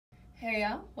Hey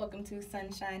y'all, welcome to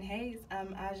Sunshine Haze.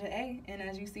 I'm Aja A, and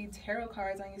as you see tarot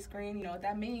cards on your screen, you know what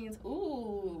that means.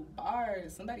 Ooh,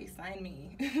 bars, somebody sign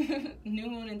me. New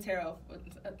moon and tarot,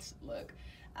 look,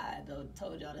 I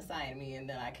told y'all to sign me and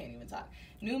then I can't even talk.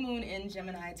 New moon and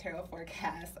Gemini tarot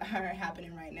forecasts are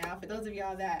happening right now. For those of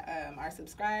y'all that are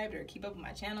subscribed or keep up with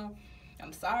my channel,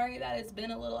 I'm sorry that it's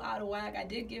been a little out of whack. I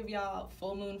did give y'all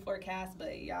full moon forecast,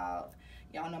 but y'all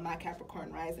know my Capricorn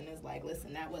rising is like,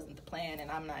 listen, that wasn't the plan, and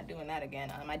I'm not doing that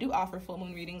again. I do offer full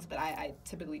moon readings, but I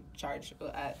typically charge,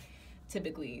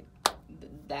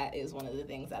 that is one of the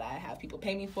things that I have people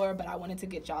pay me for, but I wanted to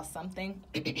get y'all something,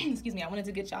 excuse me, I wanted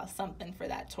to get y'all something for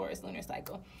that Taurus lunar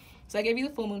cycle. So I gave you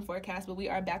the full moon forecast, but we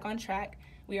are back on track.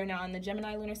 We are now on the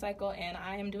Gemini lunar cycle, and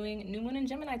I am doing new moon and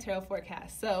Gemini tarot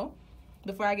forecast. So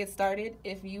before I get started,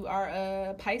 if you are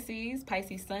a Pisces,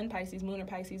 Pisces sun, Pisces moon, or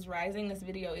Pisces rising, this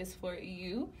video is for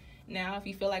you. Now, if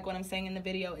you feel like what I'm saying in the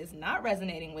video is not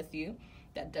resonating with you,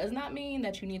 that does not mean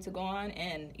that you need to go on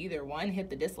and either one,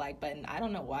 hit the dislike button. I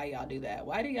don't know why y'all do that.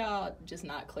 Why do y'all just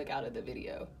not click out of the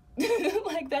video?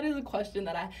 Like, that is a question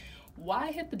that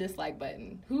why hit the dislike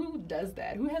button? Who does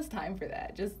that? Who has time for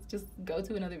that? Just go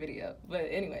to another video. But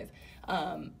anyways,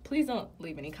 please don't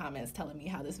leave any comments telling me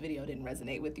how this video didn't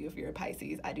resonate with you if you're a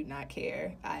Pisces. I do not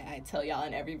care. I tell y'all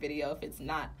in every video, if it's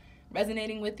not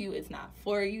resonating with you, it's not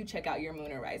for you. Check out your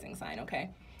moon or rising sign, okay?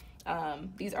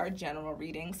 These are general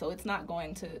readings, so it's not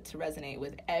going to resonate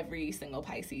with every single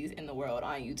Pisces in the world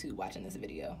on YouTube watching this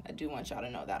video. I do want y'all to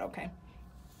know that, okay?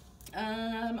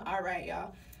 All right,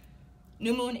 y'all.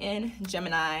 New moon in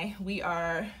Gemini. We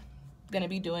are going to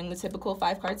be doing the typical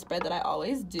 5-card spread that I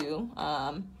always do.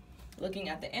 Looking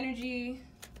at the energy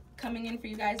coming in for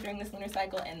you guys during this lunar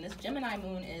cycle. And this Gemini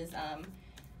moon is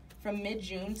from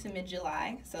mid-June to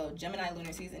mid-July. So Gemini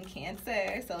lunar season,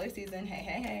 Cancer, solar season,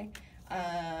 hey.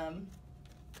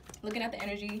 Looking at the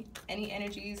energy, any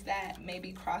energies that may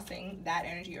be crossing that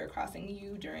energy or crossing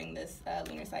you during this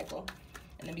lunar cycle.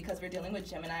 And then because we're dealing with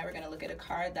Gemini, we're going to look at a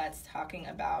card that's talking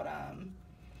about,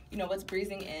 you know, what's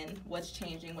breezing in, what's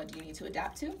changing, what do you need to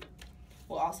adapt to.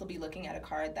 We'll also be looking at a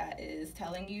card that is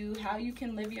telling you how you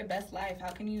can live your best life.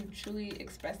 How can you truly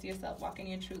express yourself, walk in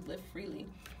your truth, live freely.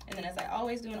 And then as I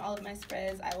always do in all of my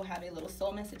spreads, I will have a little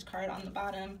soul message card on the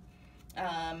bottom.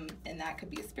 And that could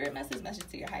be a spirit message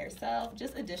to your higher self,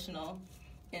 just additional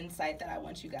insight that I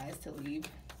want you guys to leave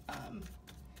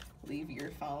your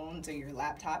phones or your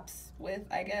laptops with,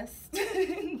 I guess.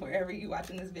 Wherever you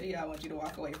watching this video, I want you to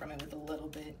walk away from it with a little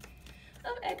bit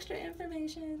of extra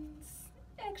informations,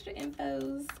 extra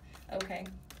infos. Okay.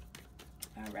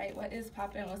 All right, what is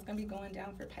popping? What's going to be going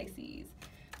down for Pisces?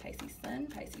 Pisces sun,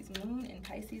 Pisces moon, and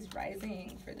Pisces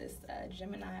rising for this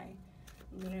Gemini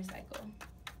lunar cycle.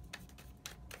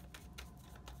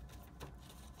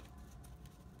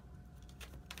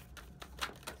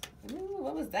 Ooh,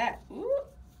 what was that? Ooh.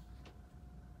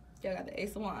 Y'all got the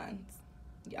Ace of Wands.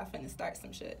 Y'all finna start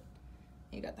some shit.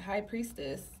 You got the High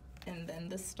Priestess and then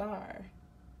the Star.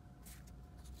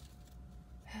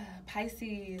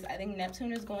 Pisces, I think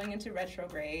Neptune is going into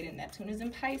retrograde and Neptune is in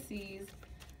Pisces.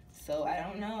 So I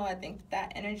don't know. I think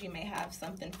that energy may have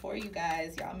something for you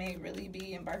guys. Y'all may really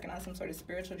be embarking on some sort of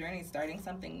spiritual journey, starting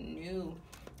something new.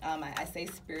 I say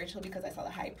spiritual because I saw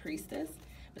the High Priestess.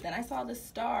 But then I saw the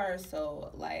Star, so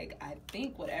like I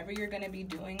think whatever you're going to be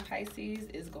doing, Pisces,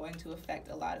 is going to affect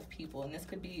a lot of people. And this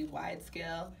could be wide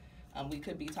scale. We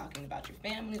could be talking about your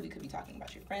family. We could be talking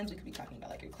about your friends. We could be talking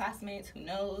about like your classmates. Who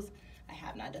knows? I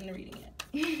have not done the reading yet.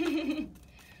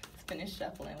 Let's finish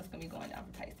shuffling. What's going to be going down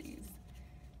for Pisces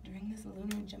during this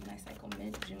lunar Gemini cycle,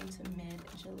 mid-June to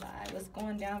mid-July? What's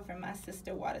going down for my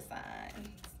sister water signs?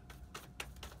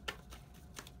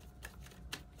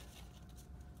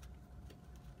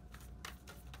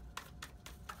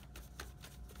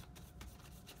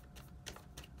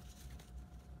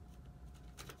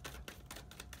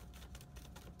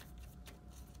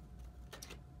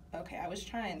 Okay, I was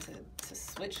trying to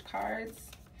switch cards.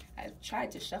 I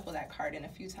tried to shuffle that card in a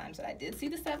few times, but I did see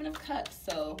the 7 of Cups.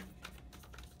 So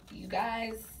you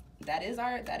guys, that is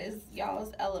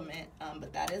y'all's element,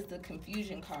 but that is the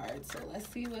confusion card. So let's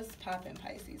see what's popping,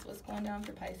 Pisces. What's going down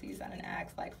for Pisces? I done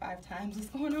asked like 5 times what's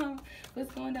going on.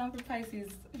 What's going down for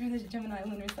Pisces for this Gemini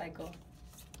lunar cycle?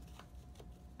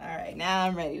 All right, now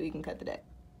I'm ready. We can cut the deck.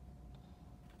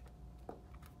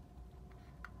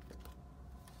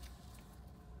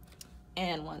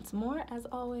 And once more, as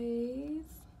always,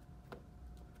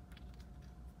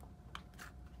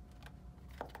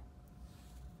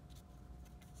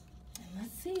 and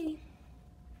let's see.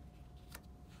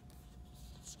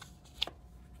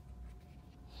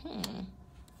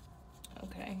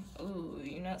 Okay. Ooh,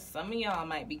 you know, some of y'all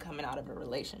might be coming out of a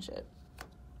relationship.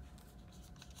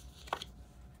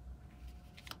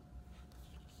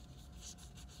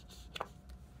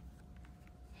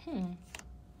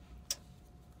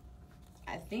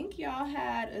 I think y'all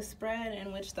had a spread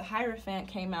in which the Hierophant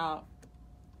came out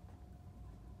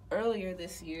earlier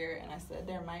this year, and I said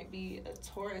there might be a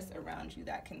Taurus around you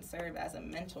that can serve as a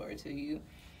mentor to you,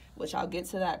 which I'll get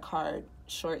to that card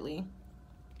shortly.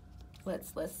 Let's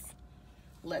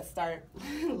start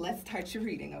your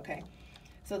reading, okay?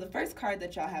 So the first card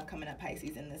that y'all have coming up,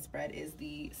 Pisces, in this spread is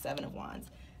the Seven of Wands.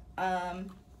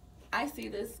 I see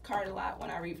this card a lot when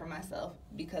I read for myself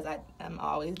because I'm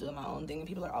always doing my own thing, and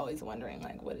people are always wondering,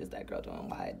 like, what is that girl doing?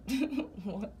 Why?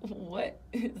 what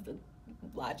is the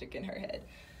logic in her head?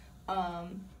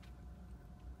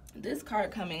 This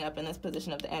card coming up in this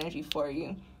position of the energy for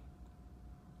you,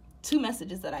 two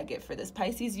messages that I get for this,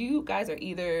 Pisces. You guys are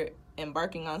either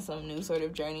embarking on some new sort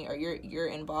of journey, or you're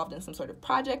involved in some sort of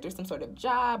project or some sort of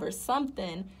job or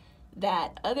something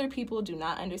that other people do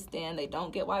not understand. They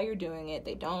don't get why you're doing it.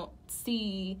 They don't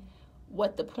see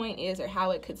what the point is or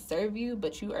how it could serve you,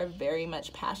 but you are very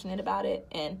much passionate about it.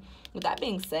 And with that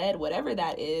being said, whatever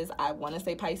that is, I want to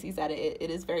say, Pisces, that it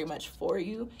is very much for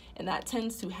you. And that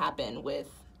tends to happen with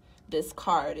this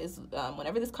card is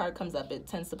whenever this card comes up, it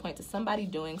tends to point to somebody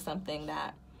doing something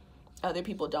that other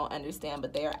people don't understand,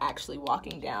 but they are actually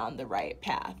walking down the right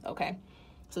path, okay?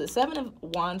 So the Seven of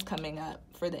Wands coming up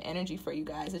for the energy for you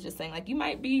guys is just saying, like, you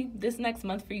might be, this next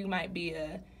month for you might be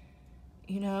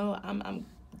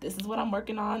this is what I'm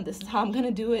working on, this is how I'm going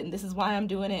to do it, and this is why I'm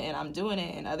doing it, and I'm doing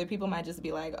it. And other people might just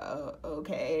be like, oh,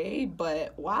 okay,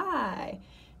 but why?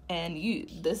 And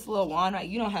this little wand, right,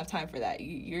 you don't have time for that.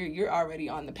 You're already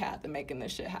on the path of making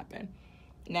this shit happen.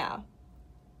 Now,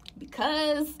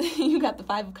 because you got the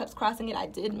Five of Cups crossing it, I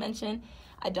did mention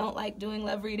I don't like doing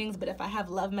love readings, but if I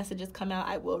have love messages come out,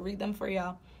 I will read them for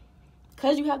y'all.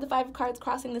 Because you have the Five of Cards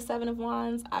crossing the Seven of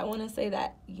Wands, I want to say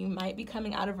that you might be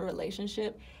coming out of a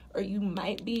relationship, or you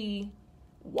might be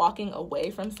walking away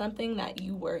from something that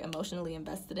you were emotionally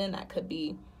invested in. That could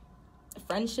be a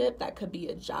friendship, that could be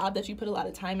a job that you put a lot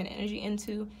of time and energy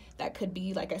into, that could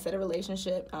be, like I said, a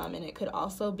relationship, and it could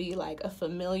also be like a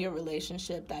familiar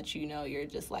relationship that you're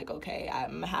just like, okay,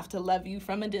 I'm gonna have to love you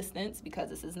from a distance because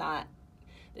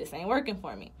this ain't working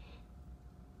for me.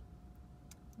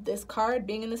 This card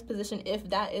being in this position, if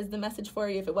that is the message for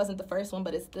you, if it wasn't the first one,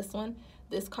 but it's this one,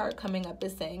 this card coming up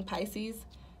is saying, Pisces,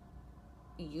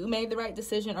 you made the right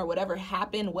decision, or whatever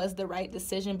happened was the right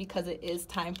decision, because it is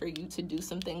time for you to do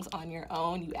some things on your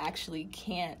own. You actually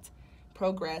can't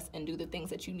progress and do the things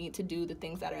that you need to do, the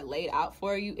things that are laid out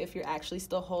for you, if you're actually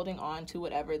still holding on to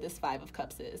whatever this Five of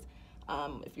Cups is.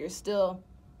 If you're still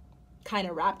kind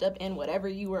of wrapped up in whatever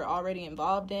you were already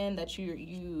involved in that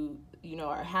you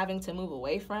are having to move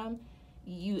away from,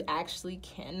 you actually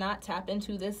cannot tap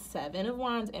into this Seven of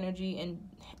Wands energy and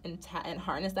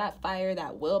harness that fire,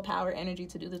 that willpower energy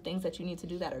to do the things that you need to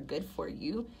do that are good for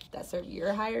you, that serve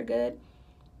your higher good,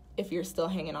 if you're still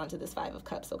hanging on to this Five of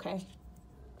Cups, okay?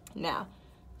 Now,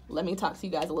 let me talk to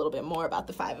you guys a little bit more about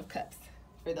the Five of Cups.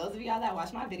 For those of y'all that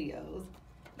watch my videos,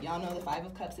 y'all know the Five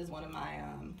of Cups is one of my,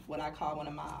 what I call one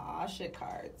of my aw shit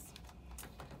cards.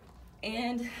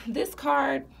 And this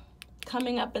card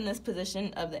coming up in this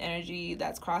position of the energy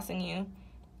that's crossing you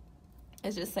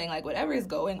is just saying, like, whatever is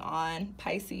going on,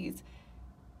 Pisces,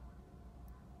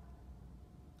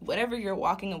 whatever you're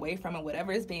walking away from, and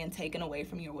whatever is being taken away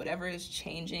from you, or whatever is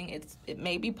changing, it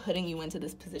may be putting you into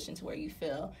this position to where you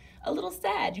feel a little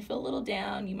sad, you feel a little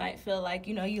down, you might feel like,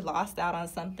 you lost out on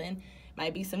something,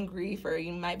 might be some grief, or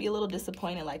you might be a little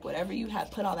disappointed, like whatever you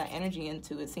have put all that energy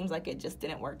into, it seems like it just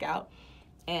didn't work out.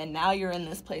 And now you're in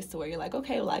this place to where you're like,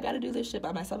 okay, well, I got to do this shit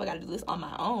by myself. I got to do this on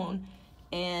my own.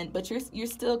 But you're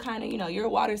still kind of, you're a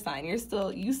water sign. You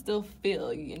still feel,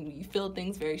 and you feel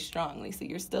things very strongly. So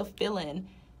you're still feeling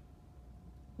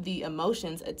the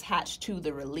emotions attached to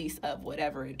the release of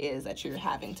whatever it is that you're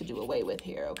having to do away with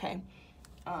here, okay?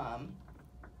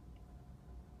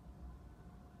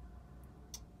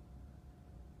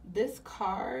 This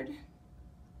card,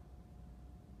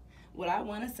 what I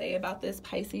want to say about this,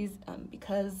 Pisces,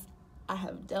 because I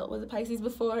have dealt with a Pisces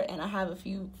before, and I have a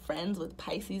few friends with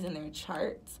Pisces in their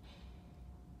charts,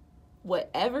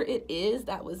 whatever it is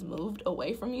that was moved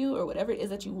away from you, or whatever it is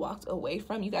that you walked away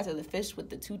from, you guys are the fish with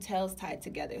the two tails tied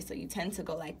together. So you tend to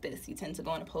go like this. You tend to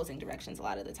go in opposing directions a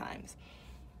lot of the times.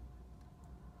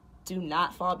 Do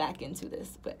not fall back into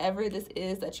this. Whatever this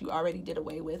is that you already did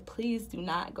away with, please do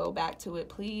not go back to it.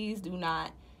 Please do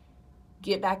not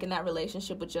get back in that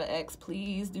relationship with your ex.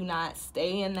 Please do not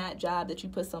stay in that job that you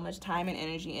put so much time and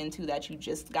energy into, that you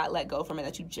just got let go from, it,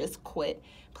 that you just quit.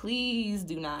 Please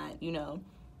do not, you know,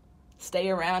 stay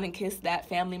around and kiss that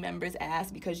family member's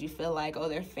ass because you feel like, oh,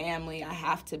 they're family, I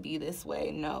have to be this way.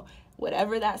 No,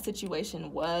 whatever that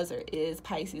situation was or is,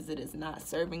 Pisces, it is not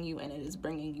serving you, and it is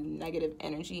bringing you negative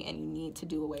energy, and you need to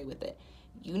do away with it.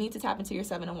 You need to tap into your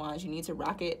Seven of Wands. You need to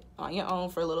rock it on your own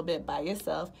for a little bit by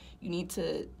yourself. You need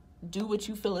to do what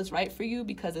you feel is right for you,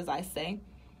 because as I say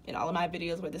in all of my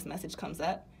videos where this message comes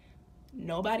up,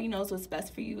 nobody knows what's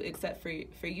best for you except for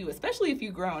you, especially if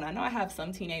you're grown. I know I have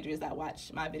some teenagers that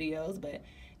watch my videos, but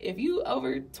if you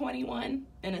over 21,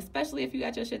 and especially if you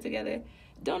got your shit together,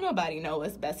 don't nobody know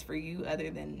what's best for you other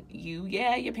than you.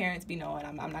 Yeah, your parents be knowing.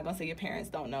 I'm not going to say your parents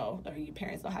don't know or your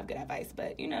parents don't have good advice,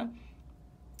 but, you know,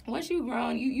 once you've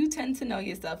grown, you tend to know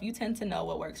yourself. You tend to know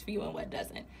what works for you and what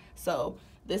doesn't. So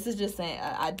this is just saying,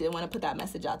 I did want to put that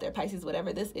message out there. Pisces,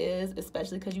 whatever this is,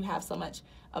 especially because you have so much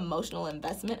emotional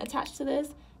investment attached to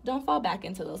this, don't fall back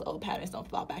into those old patterns. Don't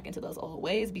fall back into those old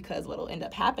ways, because what will end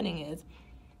up happening is,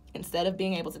 instead of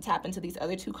being able to tap into these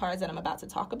other two cards that I'm about to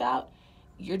talk about,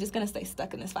 you're just going to stay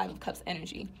stuck in this Five of Cups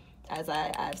energy. As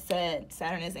I've said,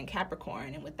 Saturn is in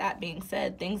Capricorn, and with that being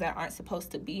said, things that aren't supposed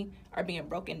to be are being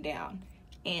broken down.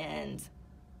 And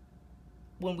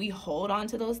when we hold on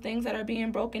to those things that are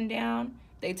being broken down,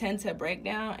 they tend to break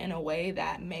down in a way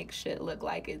that makes shit look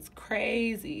like it's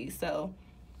crazy. So,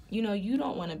 you know, you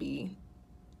don't want to be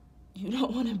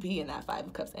in that Five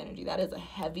of Cups energy. That is a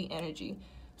heavy energy.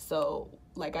 So,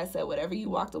 like I said, whatever you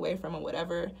walked away from and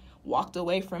whatever walked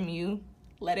away from you,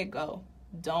 let it go.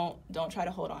 Don't try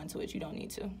to hold on to it. You don't need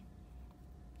to.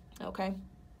 Okay?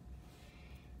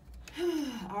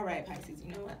 All right, Pisces,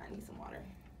 you know what? I need some water.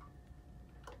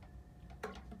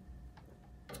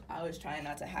 I was trying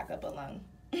not to hack up a lung,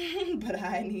 but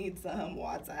I need some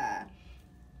water.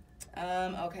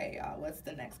 Okay, y'all, what's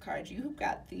the next card? You've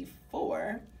got the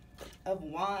Four of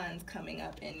Wands coming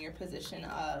up in your position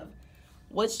of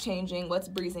what's changing, what's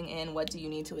breezing in, what do you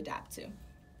need to adapt to?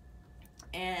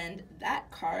 And that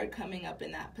card coming up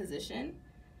in that position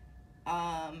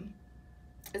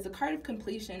is a card of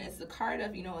completion. It's the card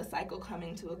of, you know, a cycle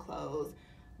coming to a close.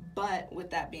 But with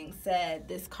that being said,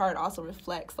 this card also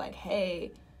reflects like,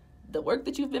 hey, the work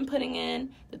that you've been putting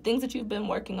in, the things that you've been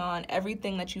working on,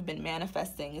 everything that you've been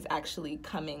manifesting is actually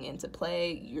coming into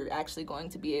play. You're actually going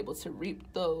to be able to reap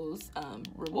those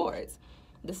rewards.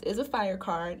 This is a fire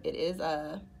card. It is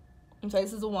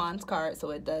this is a Wands card, so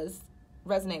it does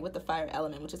resonate with the fire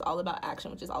element, which is all about action,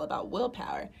 which is all about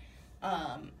willpower.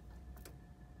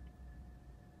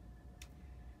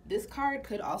 This card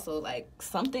could also, like,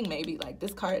 something maybe, like,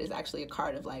 this card is actually a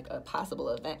card of, like, a possible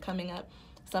event coming up.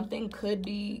 Something could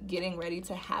be getting ready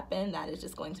to happen that is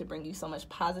just going to bring you so much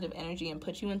positive energy and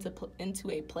put you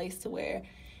into a place to where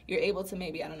you're able to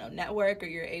maybe, I don't know, network, or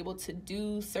you're able to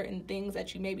do certain things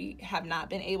that you maybe have not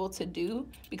been able to do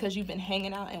because you've been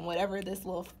hanging out in whatever this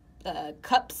little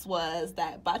cups was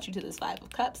that brought you to this Five of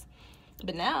Cups.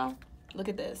 But now, look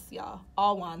at this, y'all.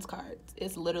 All Wands cards.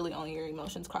 It's literally only your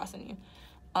emotions crossing you.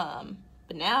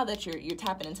 But now that you're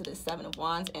tapping into this Seven of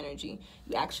Wands energy,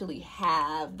 you actually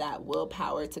have that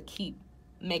willpower to keep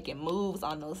making moves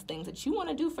on those things that you want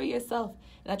to do for yourself,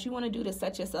 that you want to do to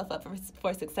set yourself up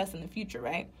for success in the future,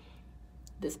 right?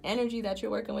 This energy that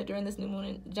you're working with during this new moon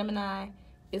in Gemini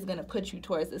is going to put you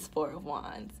towards this Four of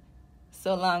Wands,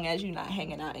 so long as you're not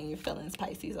hanging out in your feelings,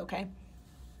 Pisces, okay?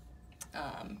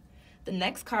 The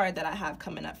next card that I have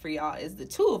coming up for y'all is the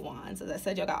Two of Wands. As I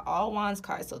said, y'all got all Wands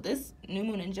cards. So this new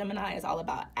moon in Gemini is all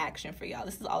about action for y'all.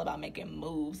 This is all about making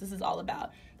moves. This is all about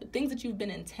the things that you've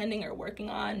been intending or working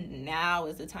on. Now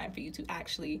is the time for you to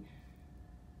actually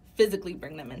physically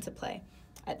bring them into play.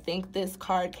 I think this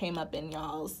card came up in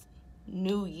y'all's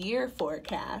New Year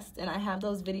forecast, and I have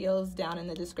those videos down in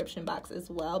the description box as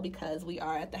well, because we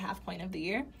are at the half point of the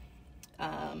year.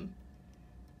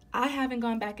 I haven't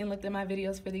gone back and looked at my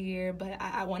videos for the year, but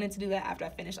I wanted to do that after I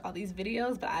finished all these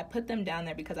videos, but I put them down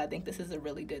there because I think this is a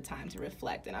really good time to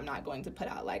reflect, and I'm not going to put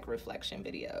out like reflection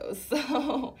videos.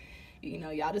 So, you know,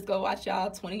 y'all just go watch y'all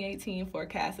 2018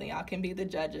 forecast, and y'all can be the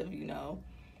judge of, you know,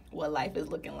 what life is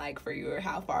looking like for you, or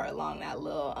how far along that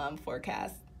little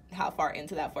forecast, how far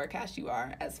into that forecast you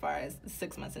are as far as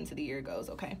 6 months into the year goes,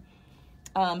 okay?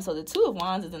 So the Two of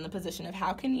Wands is in the position of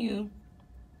how can you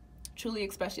truly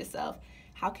express yourself?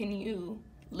 How can you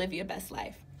live your best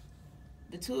life?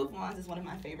 The Two of Wands is one of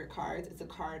my favorite cards. It's a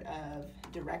card of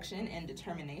direction and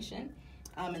determination.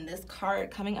 And this card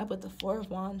coming up with the Four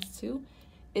of Wands too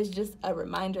is just a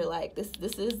reminder, like this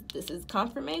is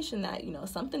confirmation that, you know,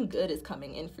 something good is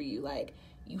coming in for you. Like,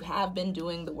 You have been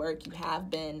doing the work. You have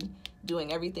been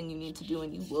doing everything you need to do,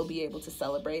 and you will be able to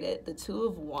celebrate it. The Two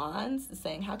of Wands is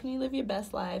saying, how can you live your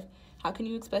best life? How can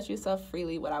you express yourself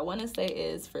freely? What I want to say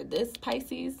is, for this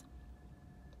Pisces,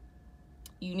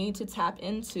 you need to tap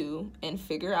into and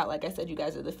figure out, like I said, you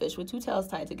guys are the fish with two tails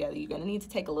tied together. You're going to need to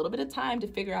take a little bit of time to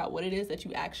figure out what it is that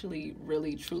you actually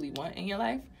really truly want in your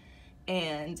life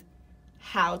and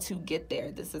how to get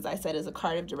there. This, as I said, is a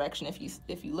card of direction. If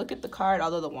you look at the card,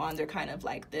 although the wands are kind of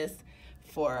like this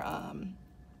for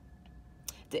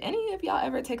did any of y'all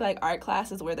ever take like art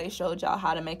classes where they showed y'all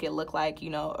how to make it look like, you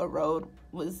know, a road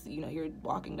was, you know, you're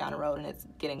walking down a road and it's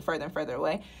getting further and further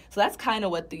away? So that's kind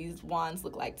of what these wands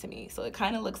look like to me. So it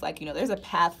kind of looks like, you know, there's a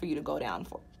path for you to go down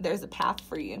for. There's a path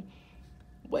for you.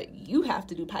 What you have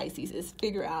to do, Pisces, is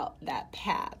figure out that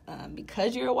path.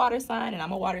 Because you're a water sign, and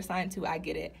I'm a water sign too, I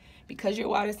get it. Because you're a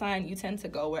water sign, you tend to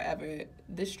go wherever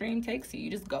the stream takes you.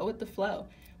 You just go with the flow,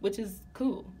 which is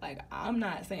cool. Like, I'm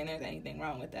not saying there's anything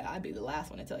wrong with that. I'd be the last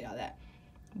one to tell y'all that.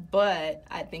 But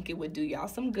I think it would do y'all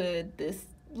some good this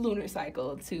lunar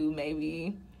cycle to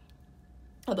maybe,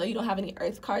 although you don't have any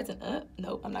earth cards, and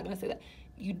nope, I'm not going to say that.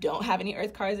 You don't have any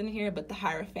earth cards in here, but the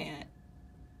Hierophant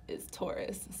is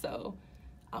Taurus. So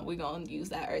we're going to use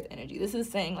that earth energy. This is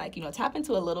saying, like, you know, tap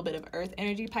into a little bit of earth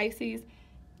energy, Pisces,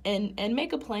 and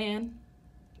make a plan.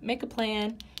 Make a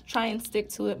plan. Try and stick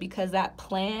to it, because that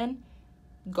plan,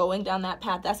 going down that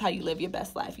path, that's how you live your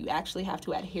best life. You actually have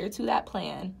to adhere to that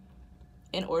plan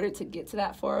in order to get to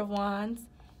that Four of Wands,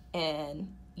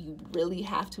 and you really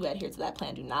have to adhere to that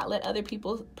plan. Do not let other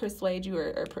people persuade you,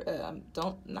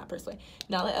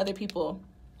 not let other people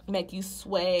make you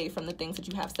sway from the things that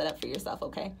you have set up for yourself,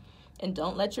 okay? And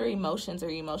don't let your emotions or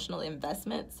your emotional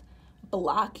investments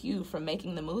block you from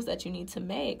making the moves that you need to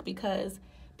make, because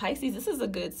Pisces, this is a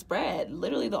good spread.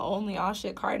 Literally the only all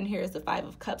shit card in here is the Five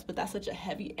of Cups, but that's such a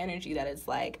heavy energy that it's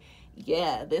like,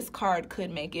 yeah, this card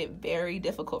could make it very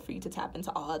difficult for you to tap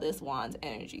into all of this Wands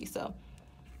energy. So,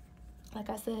 like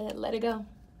I said, let it go.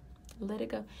 Let it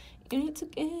go. You need to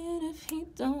get it if you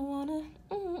don't wanna.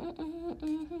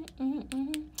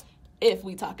 If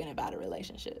we talking about a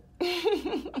relationship.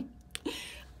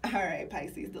 All right,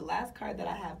 Pisces, the last card that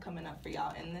I have coming up for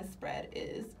y'all in this spread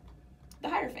is the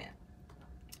Hierophant.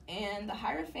 And the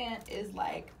Hierophant is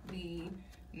like the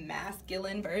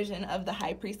masculine version of the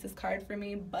High Priestess card for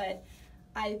me, but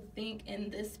I think in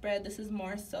this spread, this is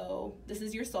more so, this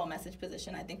is your soul message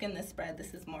position. I think in this spread,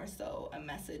 this is more so a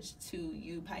message to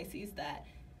you, Pisces, that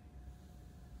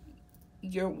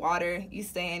you're water, you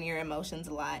stay in your emotions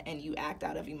a lot, and you act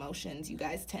out of emotions. You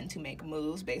guys tend to make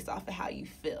moves based off of how you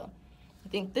feel. I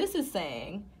think this is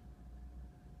saying,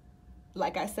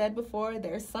 like I said before,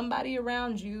 there's somebody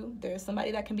around you, there's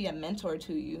somebody that can be a mentor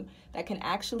to you, that can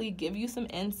actually give you some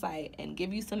insight and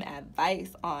give you some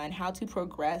advice on how to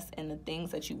progress in the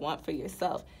things that you want for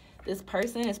yourself. This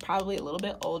person is probably a little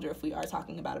bit older if we are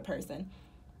talking about a person.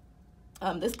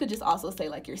 This could just also say,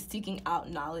 like, you're seeking out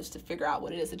knowledge to figure out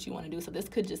what it is that you want to do. So this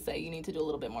could just say you need to do a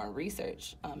little bit more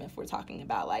research if we're talking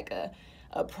about like a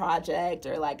project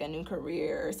or like a new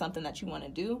career or something that you want to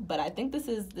do. But I think this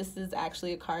is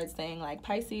actually a card saying, like,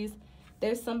 Pisces,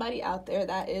 there's somebody out there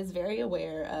that is very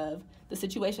aware of the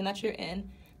situation that you're in.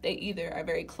 They either are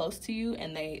very close to you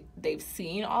and they've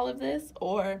seen all of this,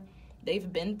 or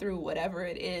they've been through whatever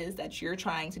it is that you're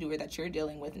trying to do or that you're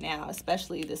dealing with now,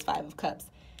 especially this Five of Cups.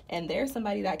 And there's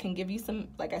somebody that can give you some,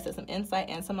 like I said, some insight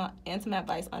and some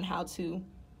advice on how to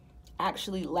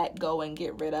actually let go and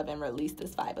get rid of and release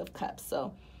this Five of Cups.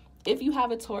 So if you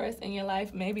have a Taurus in your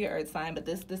life, maybe an earth sign, but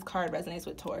this card resonates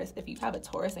with Taurus. If you have a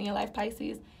Taurus in your life,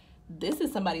 Pisces, this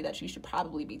is somebody that you should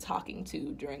probably be talking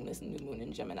to during this new moon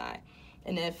in Gemini.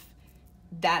 And if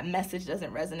that message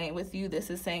doesn't resonate with you, this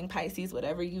is saying, Pisces,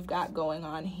 whatever you've got going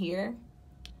on here,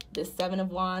 this Seven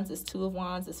of Wands, this Two of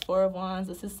Wands, this Four of Wands,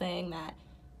 this is saying that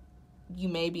you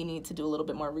maybe need to do a little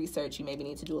bit more research. You maybe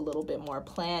need to do a little bit more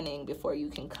planning before you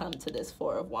can come to this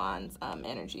Four of Wands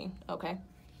energy, okay?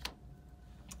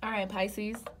 All right,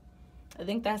 Pisces, I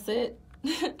think that's it.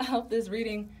 I hope this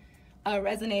reading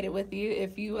resonated with you.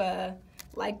 If you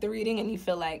like the reading and you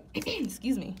feel like,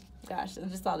 excuse me, gosh, I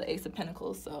just saw the Ace of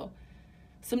Pentacles, so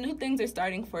some new things are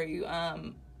starting for you.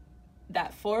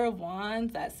 That Four of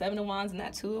Wands, that Seven of Wands, and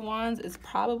that Two of Wands is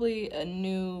probably a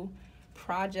new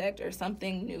project or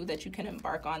something new that you can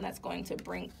embark on that's going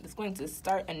to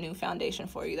start a new foundation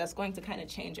for you, that's going to kind of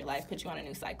change your life, put you on a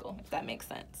new cycle, if that makes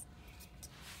sense.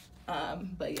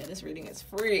 But yeah, this reading is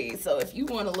free, so if you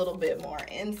want a little bit more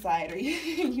insight, or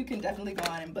you can definitely go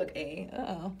on and book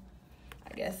I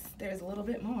guess there's a little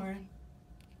bit more.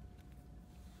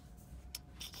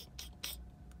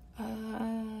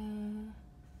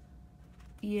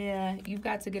 Yeah, you've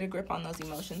got to get a grip on those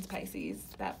emotions, Pisces.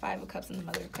 That Five of Cups and the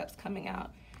Mother of Cups coming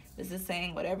out. This is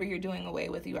saying whatever you're doing away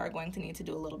with, you are going to need to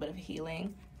do a little bit of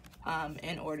healing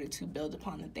in order to build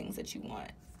upon the things that you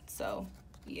want. So,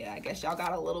 yeah, I guess y'all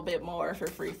got a little bit more for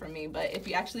free from me. But if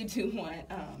you actually do want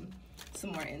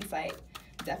some more insight,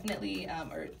 definitely,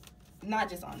 or not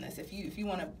just on this, if you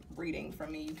want a reading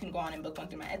from me, you can go on and book one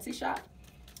through my Etsy shop.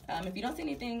 If you don't see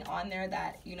anything on there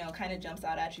that, you know, kind of jumps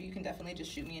out at you, you can definitely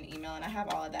just shoot me an email, and I have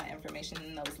all of that information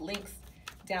and those links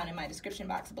down in my description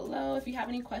box below. If you have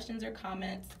any questions or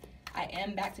comments, I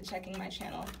am back to checking my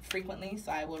channel frequently,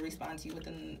 so I will respond to you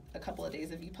within a couple of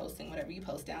days of you posting whatever you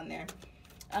post down there.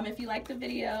 If you like the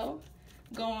video,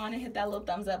 go on and hit that little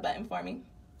thumbs up button for me.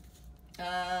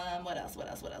 What else,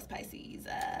 Pisces?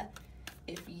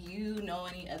 If you know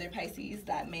any other Pisces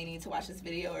that may need to watch this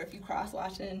video, or if you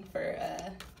cross-watching for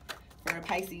a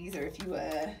Pisces, or if you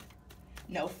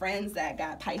know friends that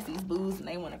got Pisces boos and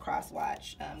they want to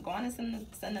cross-watch, go on and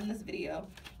send them this video.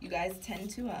 You guys tend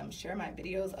to share my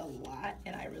videos a lot,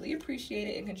 and I really appreciate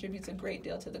it. It contributes a great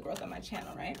deal to the growth of my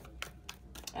channel, right?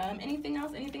 Anything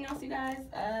else, you guys?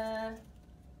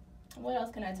 What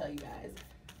else can I tell you guys?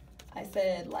 I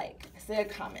said like, I said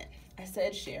comment, I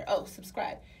said share, oh,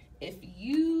 subscribe. If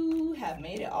you have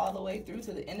made it all the way through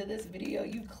to the end of this video,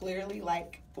 you clearly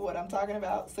like what I'm talking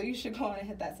about, so you should go on and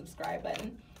hit that subscribe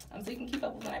button so you can keep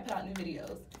up with when I put out new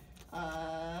videos.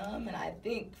 And I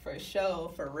think for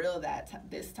real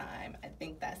this time, I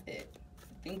think that's it.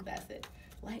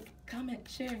 Like, comment,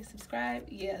 share, subscribe.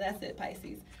 Yeah, that's it,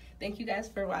 Pisces. Thank you guys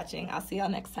for watching. I'll see y'all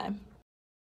next time.